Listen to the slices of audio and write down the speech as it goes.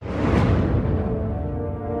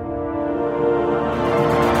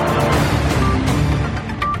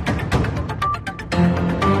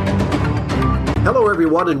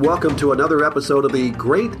everyone, and welcome to another episode of the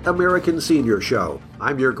Great American Senior Show.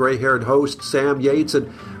 I'm your gray-haired host, Sam Yates,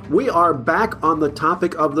 and we are back on the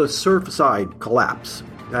topic of the Surfside collapse.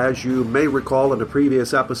 As you may recall in a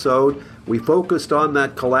previous episode, we focused on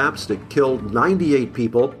that collapse that killed 98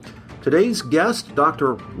 people. Today's guest,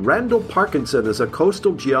 Dr. Randall Parkinson, is a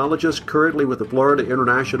coastal geologist currently with the Florida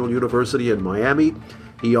International University in Miami.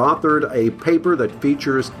 He authored a paper that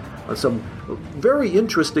features some very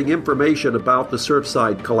interesting information about the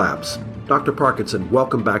Surfside collapse. Dr. Parkinson,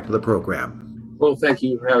 welcome back to the program. Well, thank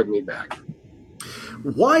you for having me back.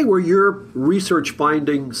 Why were your research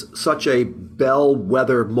findings such a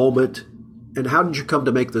bellwether moment, and how did you come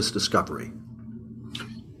to make this discovery?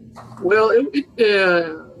 Well,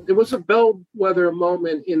 it was a bellwether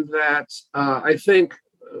moment in that I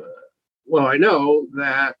know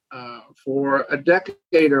that for a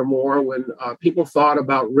decade or more, when people thought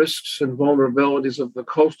about risks and vulnerabilities of the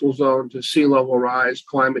coastal zone to sea level rise,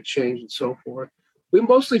 climate change, and so forth, we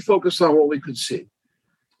mostly focused on what we could see.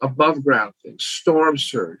 Above ground things, storm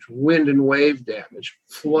surge, wind and wave damage,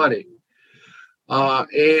 flooding.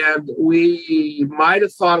 And we might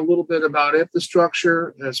have thought a little bit about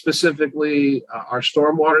infrastructure, specifically our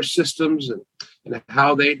stormwater systems and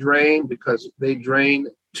how they drain, because they drain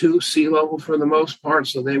to sea level for the most part,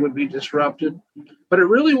 so they would be disrupted. But it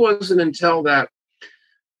really wasn't until that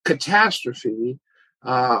catastrophe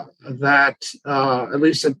that, at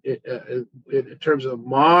least in terms of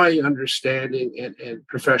my understanding and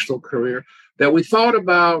professional career, that we thought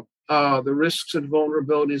about the risks and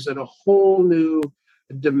vulnerabilities in a whole new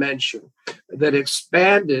dimension that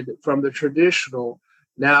expanded from the traditional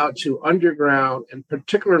now to underground, and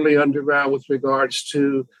particularly underground with regards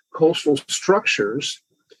to coastal structures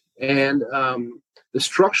and the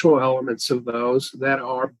structural elements of those that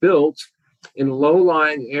are built in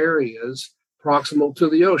low-lying areas proximal to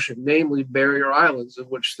the ocean, namely barrier islands, of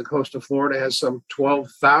which the coast of Florida has some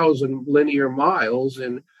 12,000 linear miles,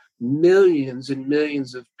 and millions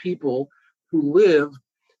of people who live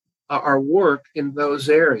or work in those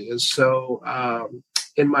areas. So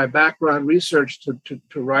in my background research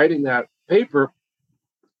to writing that paper,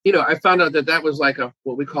 I found out that was like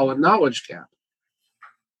what we call a knowledge gap.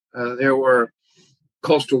 There were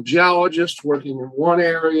coastal geologists working in one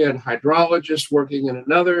area and hydrologists working in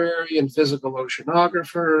another area and physical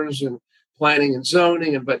oceanographers and planning and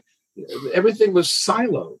zoning, but everything was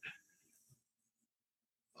siloed.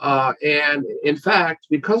 And in fact,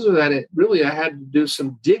 because of that, I had to do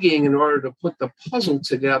some digging in order to put the puzzle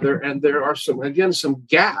together. And there are some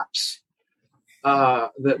gaps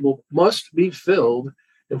that must be filled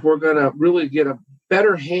if we're going to really get a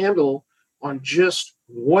better handle on just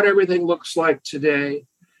what everything looks like today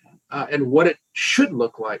and what it should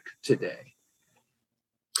look like today.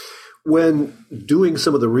 When doing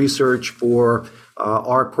some of the research for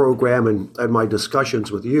our program and my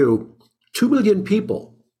discussions with you, 2 million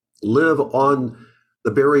people live on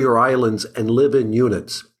the barrier islands and live in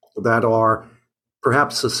units that are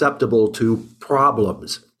perhaps susceptible to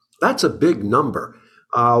problems. That's a big number.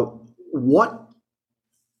 What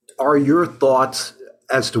are your thoughts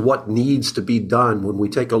as to what needs to be done when we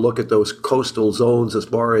take a look at those coastal zones, as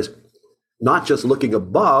far as not just looking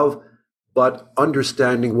above, but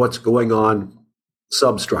understanding what's going on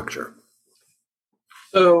substructure?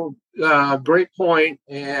 So, great point,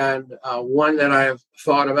 and one that I've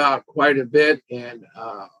thought about quite a bit. And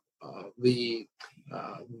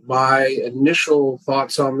my initial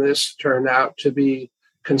thoughts on this turned out to be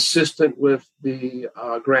consistent with the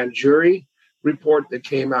grand jury report that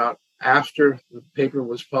came out after the paper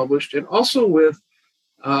was published, and also with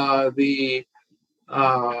the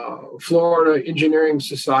Florida Engineering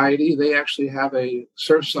Society. They actually have a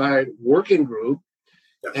Surfside working group,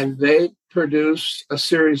 and they produce a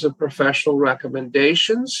series of professional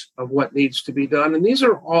recommendations of what needs to be done. And these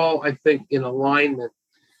are all, I think, in alignment.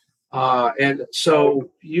 And so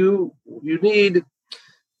you need,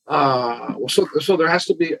 so there has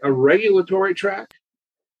to be a regulatory track.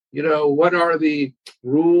 What are the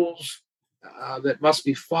rules that must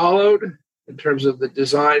be followed in terms of the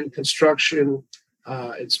design, construction,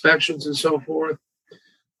 inspections, and so forth.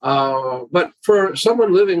 But for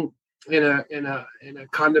someone living in a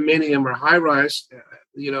condominium or high rise,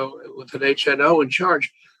 with an HNO in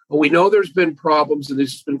charge, we know there's been problems, and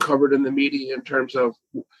this has been covered in the media in terms of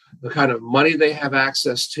the kind of money they have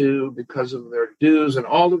access to because of their dues and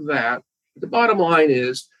all of that. The bottom line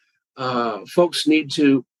is, folks need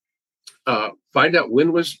to find out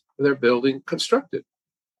when was their building constructed.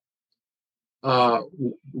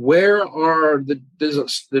 Where are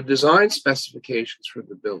the design specifications for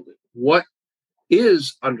the building? What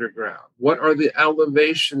is underground? What are the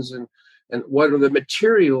elevations and and what are the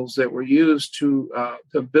materials that were used to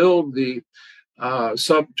build the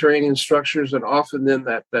subterranean structures, and often then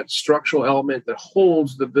that structural element that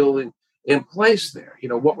holds the building in place there.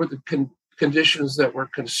 What were the conditions that were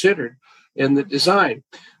considered in the design?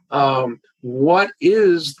 What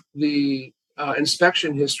is the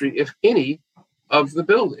inspection history, if any, of the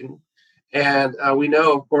building? And we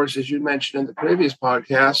know, of course, as you mentioned in the previous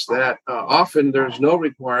podcast, that often there's no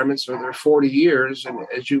requirements, or they're 40 years. And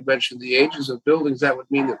as you mentioned, the ages of buildings, that would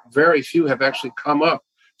mean that very few have actually come up.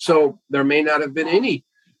 So there may not have been any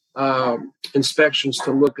inspections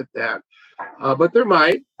to look at that. But there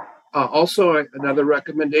might. Also, another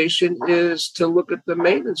recommendation is to look at the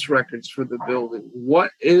maintenance records for the building.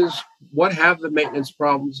 What have the maintenance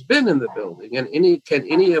problems been in the building? And can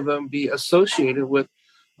any of them be associated with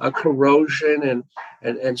corrosion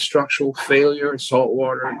and structural failure and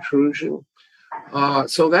saltwater intrusion?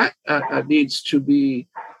 So that needs to be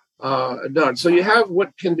done. So you have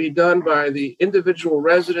what can be done by the individual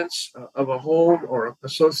residents of a home or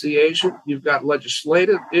association. You've got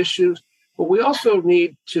legislative issues, but we also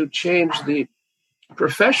need to change the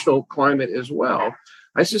professional climate as well.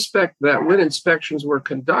 I suspect that when inspections were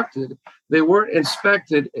conducted, they weren't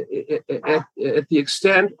inspected at the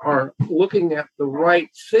extent or looking at the right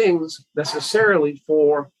things necessarily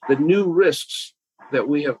for the new risks that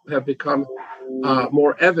we have become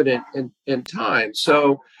more evident in time.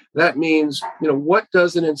 So that means, what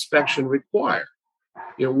does an inspection require?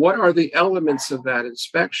 What are the elements of that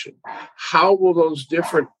inspection? How will those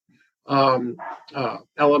different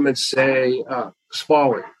elements say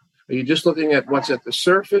fall in? Are you just looking at what's at the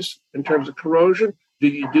surface in terms of corrosion? Do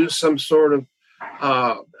you do some sort of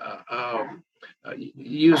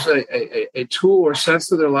use a tool or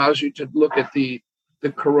sensor that allows you to look at the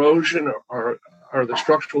corrosion or the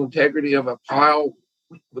structural integrity of a pile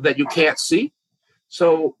that you can't see?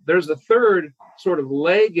 So there's a third sort of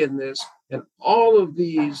leg in this, and all of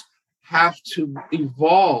these have to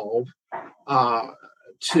evolve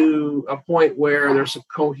to a point where there's a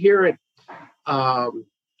coherent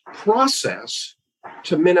process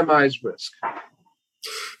to minimize risk.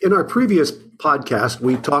 In our previous podcast,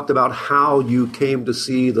 we talked about how you came to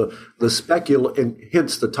see the and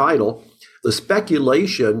hence the title, the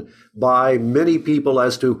speculation by many people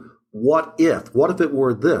as to what if it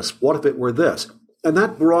were this, what if it were this, and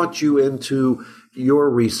that brought you into your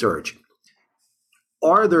research.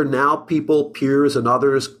 Are there now people, peers and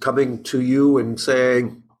others coming to you and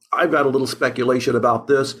saying, I've got a little speculation about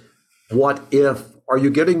this, what if? Are you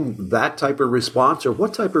getting that type of response, or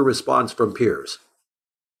what type of response from peers?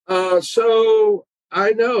 So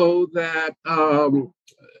I know that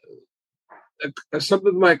some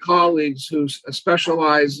of my colleagues who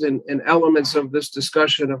specialize in elements of this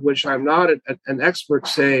discussion, of which I'm not an expert,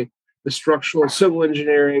 say the structural civil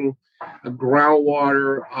engineering,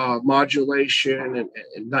 groundwater modulation,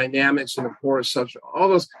 and dynamics in a porous substrate, all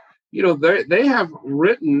those, they have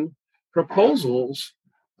written proposals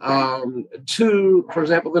to, for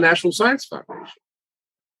example, the National Science Foundation,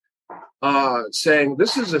 saying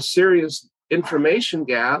this is a serious information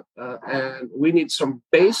gap, and we need some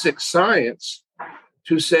basic science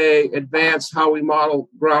to, say, advance how we model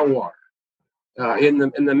groundwater in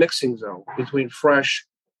the mixing zone between fresh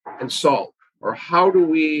and salt, or how do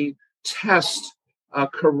we test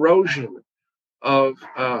corrosion of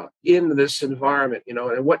in this environment,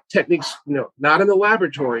 and what techniques, not in the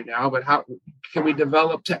laboratory now, but how can we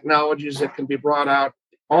develop technologies that can be brought out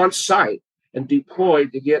on site and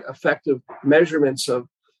deployed to get effective measurements of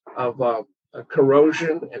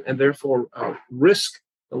corrosion and therefore risk,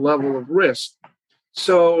 the level of risk.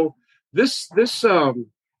 So this and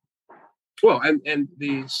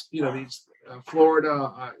these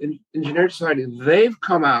Florida Engineering Society, they've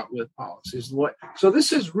come out with policies. So this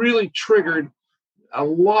has really triggered a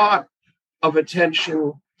lot of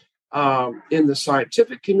attention in the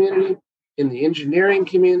scientific community, in the engineering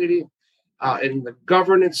community, in the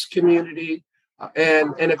governance community,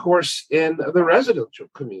 and of course in the residential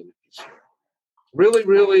communities. Really,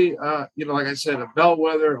 really, like I said, a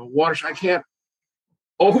bellwether, a watershed. I can't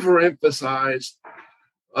overemphasize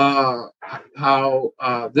how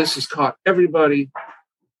this has caught everybody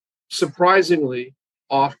surprisingly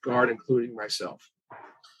off guard, including myself.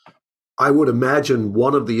 I would imagine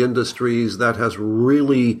one of the industries that has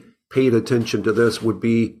really paid attention to this would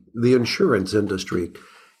be the insurance industry.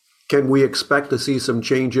 Can we expect to see some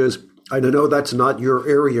changes? I know that's not your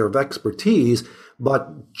area of expertise,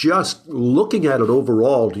 but just looking at it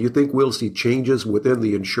overall, do you think we'll see changes within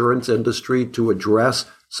the insurance industry to address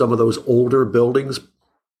some of those older buildings?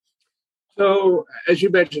 So, as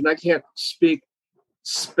you mentioned, I can't speak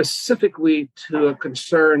specifically to a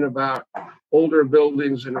concern about older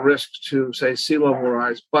buildings and risks to, say, sea level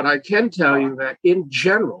rise. But I can tell you that in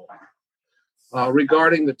general,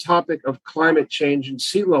 regarding the topic of climate change and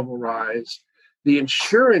sea level rise, the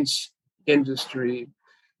insurance industry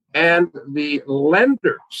and the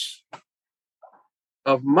lenders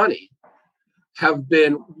of money have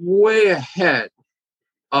been way ahead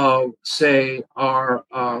of, say, our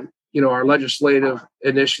legislative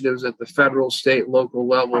initiatives at the federal, state, local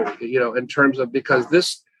level, in terms of, because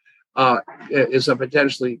this is a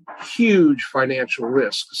potentially huge financial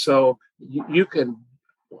risk. So you can,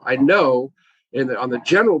 I know, on the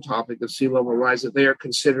general topic of sea level rise, that they are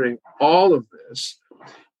considering all of this,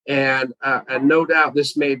 and no doubt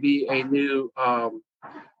this may be a new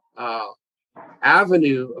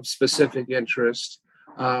avenue of specific interest,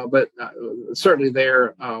 but certainly they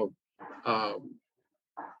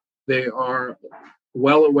are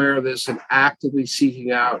well aware of this and actively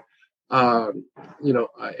seeking out, a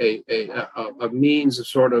means of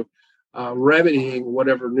sort of remedying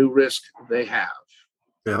whatever new risk they have.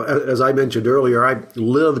 Now, as I mentioned earlier, I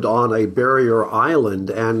lived on a barrier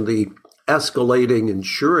island, and the escalating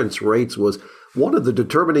insurance rates was one of the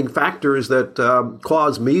determining factors that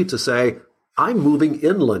caused me to say, I'm moving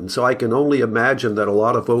inland. So I can only imagine that a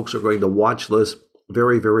lot of folks are going to watch this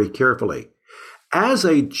very, very carefully. As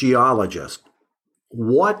a geologist,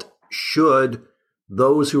 what should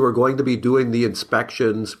those who are going to be doing the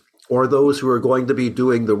inspections or those who are going to be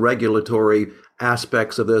doing the regulatory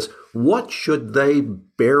aspects of this, what should they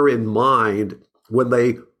bear in mind when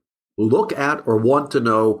they look at or want to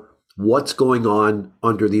know what's going on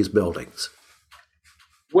under these buildings?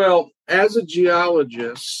 Well, as a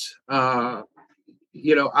geologist, I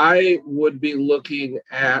would be looking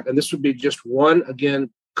at, and this would be just one, again,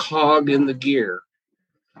 cog in the gear,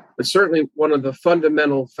 but certainly one of the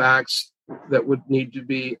fundamental facts that would need to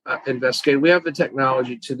be investigated. We have the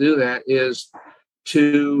technology to do that, is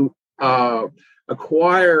to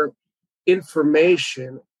acquire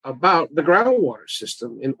information about the groundwater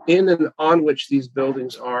system in and on which these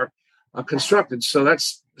buildings are constructed. So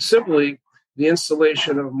that's simply the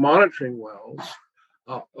installation of monitoring wells.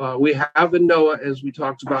 We have the NOAA, as we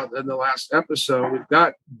talked about in the last episode. We've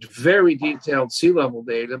got very detailed sea level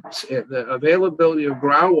data, the availability of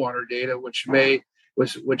groundwater data, which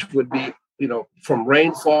would be, from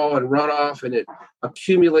rainfall and runoff, and it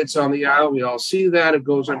accumulates on the island. We all see that. It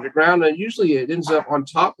goes underground, and usually it ends up on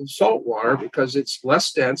top of salt water because it's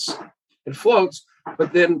less dense. It floats,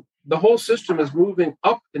 but then the whole system is moving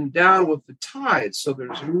up and down with the tides. So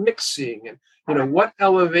there's mixing, and what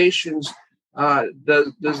elevations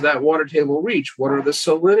does that water table reach? What are the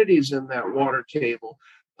salinities in that water table?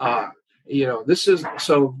 This is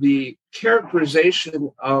so the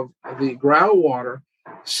characterization of the groundwater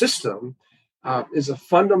system is a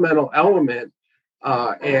fundamental element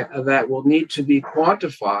that will need to be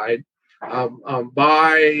quantified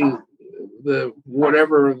by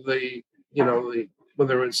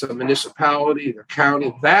whether it's a municipality or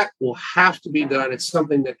county. That will have to be done. It's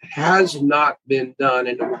something that has not been done,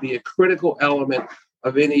 and it will be a critical element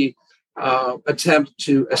of any attempt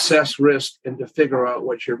to assess risk and to figure out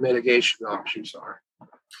what your mitigation options are.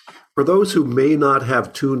 For those who may not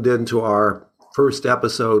have tuned into our first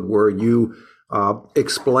episode where you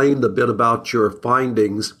explained a bit about your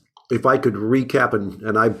findings, if I could recap,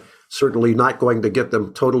 and I'm certainly not going to get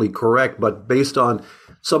them totally correct, but based on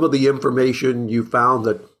some of the information, you found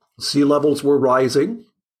that sea levels were rising,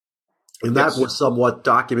 and that was somewhat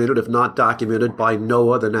documented, if not documented, by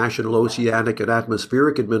NOAA, the National Oceanic and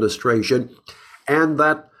Atmospheric Administration, and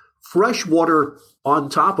that fresh water on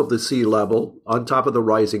top of the sea level, on top of the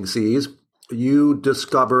rising seas, you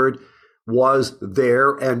discovered was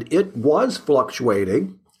there, and it was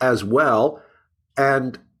fluctuating as well.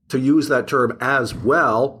 And to use that term as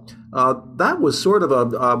well, that was sort of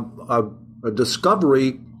a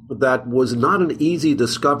discovery that was not an easy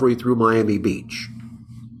discovery through Miami Beach.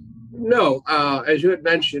 No, as you had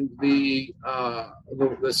mentioned, the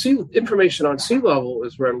sea information on sea level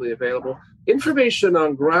is readily available. Information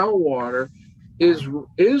on groundwater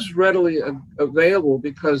is readily available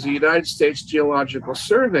because the United States Geological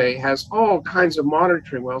Survey has all kinds of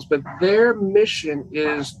monitoring wells, but their mission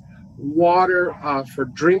is water for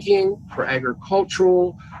drinking, for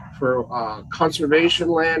agricultural, for conservation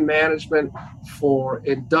land management, for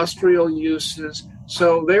industrial uses.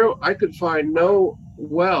 So there, I could find no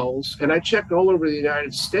wells, and I checked all over the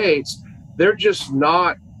United States. They're just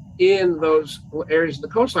not in those areas of the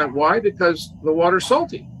coastline. Why? Because the water's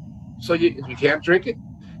salty. So you can't drink it,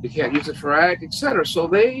 you can't use it for ag, etc. So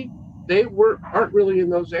they they aren't really in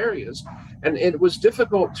those areas. And it was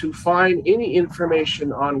difficult to find any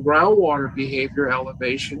information on groundwater behavior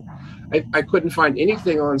elevation. I couldn't find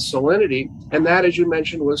anything on salinity. And that, as you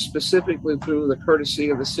mentioned, was specifically through the courtesy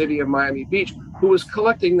of the city of Miami Beach, who was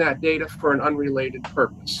collecting that data for an unrelated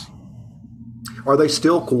purpose. Are they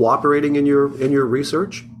still cooperating in your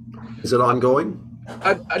research? Is it ongoing?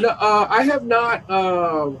 I have not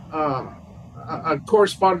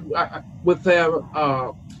corresponded with them.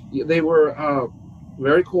 They were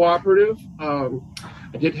very cooperative.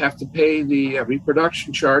 I did have to pay the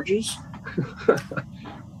reproduction charges,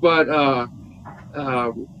 but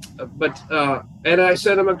and I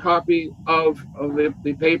sent them a copy of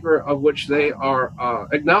the paper, of which they are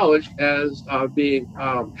acknowledged as being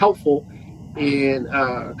helpful in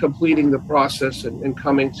completing the process and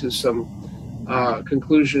coming to some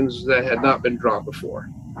conclusions that had not been drawn before.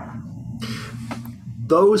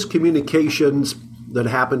 Those communications that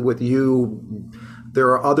happened with you, there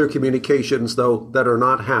are other communications, though, that are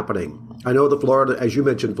not happening. I know the Florida, as you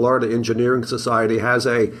mentioned, Florida Engineering Society has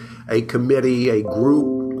a committee, a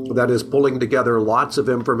group that is pulling together lots of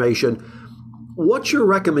information. What's your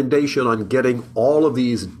recommendation on getting all of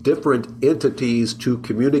these different entities to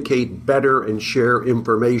communicate better and share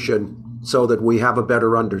information so that we have a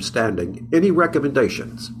better understanding? Any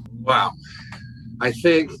recommendations? Wow. I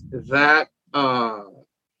think that,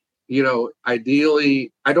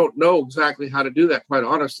 ideally, I don't know exactly how to do that, quite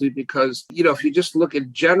honestly, because, if you just look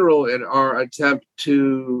in general at our attempt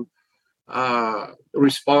to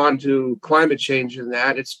respond to climate change in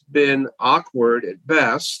that, it's been awkward at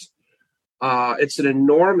best. It's an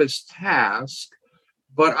enormous task,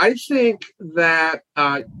 but I think that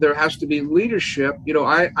there has to be leadership.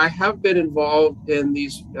 I have been involved in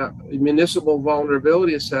these municipal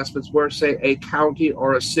vulnerability assessments where, say, a county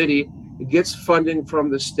or a city gets funding from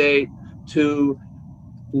the state to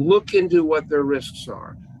look into what their risks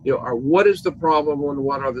are. What is the problem and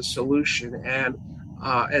what are the solution? And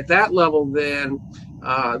at that level, then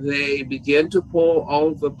they begin to pull all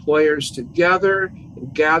of the players together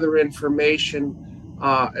and gather information.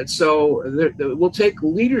 And so it will take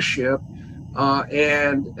leadership. I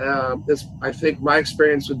think my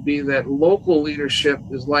experience would be that local leadership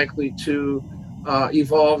is likely to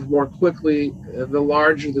evolve more quickly. The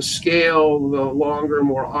larger the scale, the longer,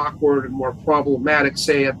 more awkward, and more problematic,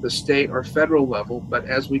 say, at the state or federal level. But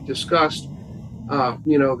as we discussed,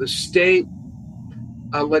 the state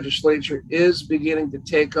legislature is beginning to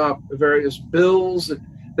take up various bills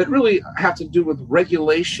that really have to do with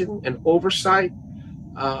regulation and oversight.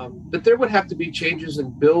 But there would have to be changes in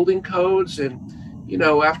building codes. And,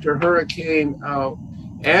 after Hurricane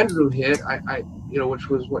Andrew hit, which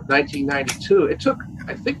was 1992, it took,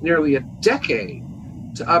 I think, nearly a decade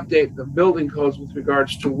to update the building codes with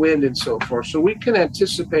regards to wind and so forth. So we can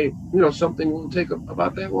anticipate, something will take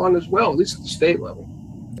about that long as well, at least at the state level.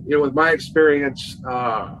 With my experience,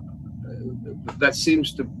 that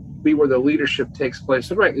seems to be where the leadership takes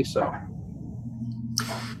place, and rightly so.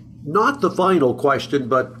 Not the final question,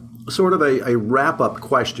 but sort of a wrap-up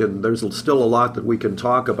question. There's still a lot that we can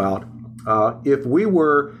talk about. If we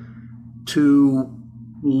were to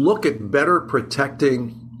look at better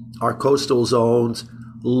protecting our coastal zones,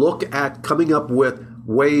 look at coming up with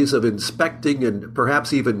ways of inspecting and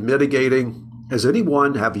perhaps even mitigating,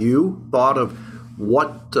 have you thought of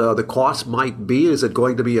what the cost might be? Is it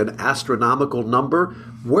going to be an astronomical number?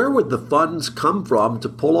 Where would the funds come from to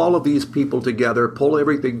pull all of these people together, pull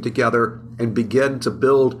everything together, and begin to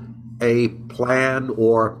build a plan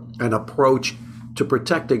or an approach to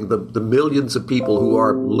protecting the millions of people who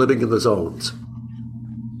are living in the zones?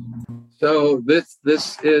 So this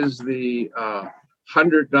is the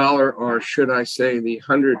 $100, or should I say the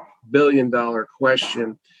 $100 billion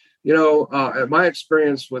question. At my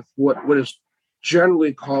experience with what is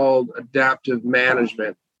generally called adaptive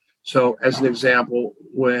management. So as an example,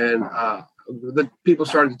 when the people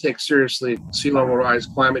started to take seriously sea level rise,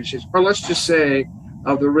 climate change, or let's just say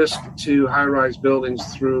of the risk to high-rise buildings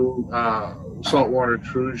through saltwater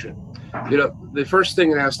intrusion, the first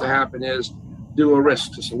thing that has to happen is do a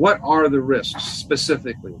risk. So what are the risks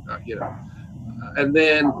specifically, and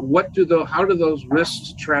then how do those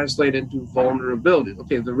risks translate into vulnerability?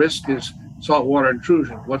 Okay, the risk is saltwater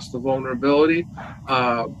intrusion. What's the vulnerability?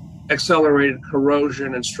 Accelerated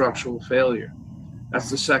corrosion and structural failure. That's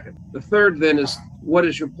the second. The third then is, what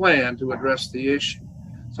is your plan to address the issue?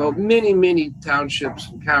 So many townships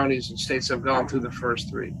and counties and states have gone through the first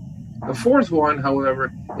three. The fourth one,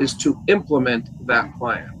 however, is to implement that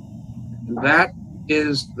plan. And that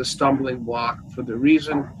is the stumbling block for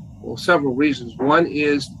several reasons. One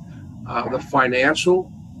is the financial,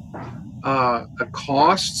 the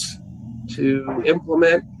costs, to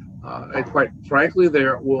implement. And quite frankly,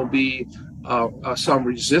 there will be some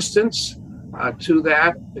resistance to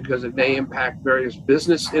that because it may impact various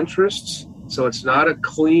business interests. So it's not a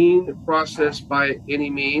clean process by any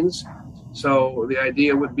means. So the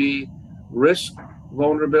idea would be risk,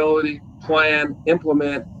 vulnerability, plan,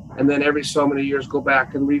 implement, and then every so many years go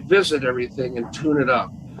back and revisit everything and tune it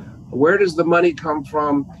up. Where does the money come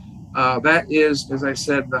from? That is, as I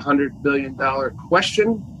said, the $100 billion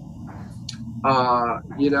question.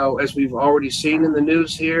 As we've already seen in the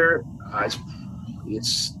news here,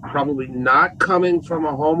 it's probably not coming from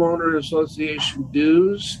a homeowner association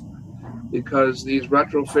dues, because these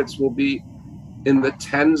retrofits will be in the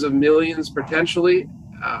tens of millions potentially,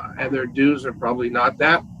 and their dues are probably not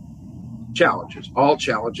that. All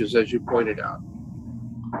challenges, as you pointed out.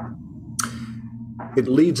 It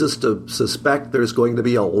leads us to suspect there's going to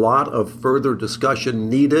be a lot of further discussion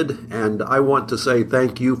needed, and I want to say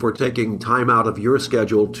thank you for taking time out of your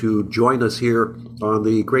schedule to join us here on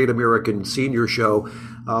the Great American Senior Show.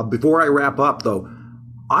 Before I wrap up, though,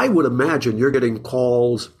 I would imagine you're getting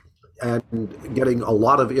calls and getting a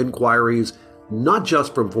lot of inquiries, not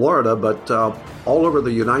just from Florida, but all over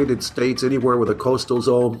the United States, anywhere with a coastal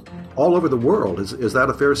zone, all over the world. Is that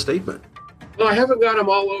a fair statement? Well, I haven't got them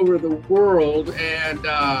all over the world, and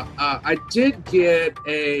I did get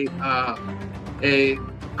a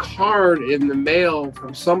card in the mail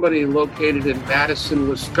from somebody located in Madison,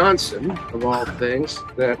 Wisconsin, of all things,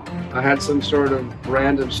 that I had some sort of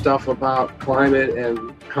random stuff about climate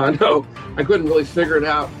and condo. I couldn't really figure it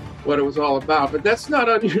out what it was all about, but that's not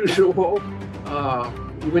unusual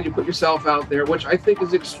when you put yourself out there, which I think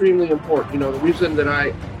is extremely important. The reason that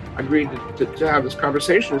I agreed to have this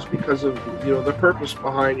conversation is because of the purpose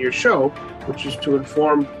behind your show, which is to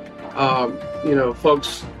inform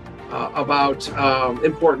folks about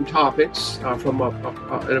important topics from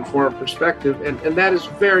an informed perspective, and that is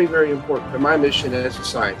very, very important. And my mission as a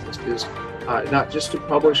scientist is not just to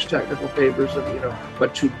publish technical papers,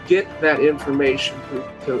 but to get that information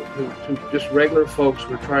to just regular folks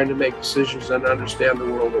who are trying to make decisions and understand the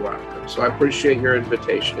world around them. So I appreciate your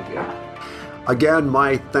invitation again. Again,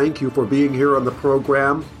 my thank you for being here on the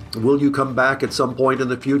program. Will you come back at some point in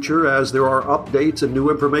the future as there are updates and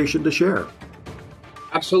new information to share?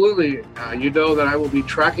 Absolutely. You know that I will be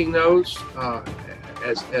tracking those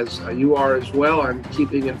as you are as well. I'm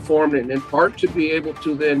keeping informed, and in part to be able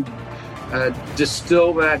to then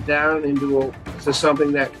distill that down into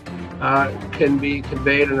something that can be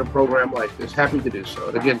conveyed in a program like this. Happy to do so.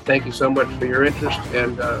 And again, thank you so much for your interest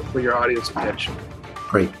and for your audience attention.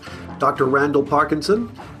 Great. Dr. Randall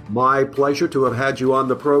Parkinson, my pleasure to have had you on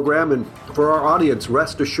the program. And for our audience,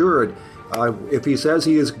 rest assured, if he says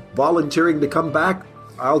he is volunteering to come back,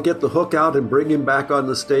 I'll get the hook out and bring him back on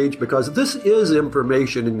the stage, because this is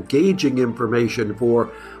information, engaging information for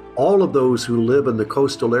all of those who live in the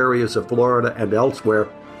coastal areas of Florida and elsewhere.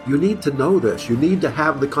 You need to know this. You need to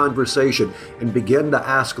have the conversation and begin to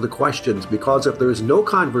ask the questions, because if there's no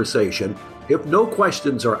conversation, if no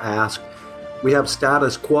questions are asked, we have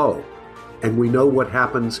status quo. And we know what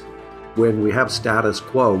happens when we have status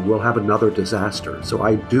quo. We'll have another disaster. So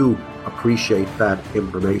I do appreciate that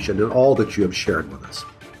information and all that you have shared with us.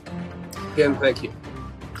 Again, thank you.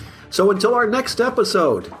 So until our next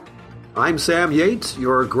episode, I'm Sam Yates,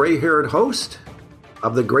 your gray-haired host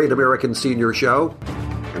of the Great American Senior Show,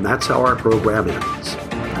 and that's how our program ends.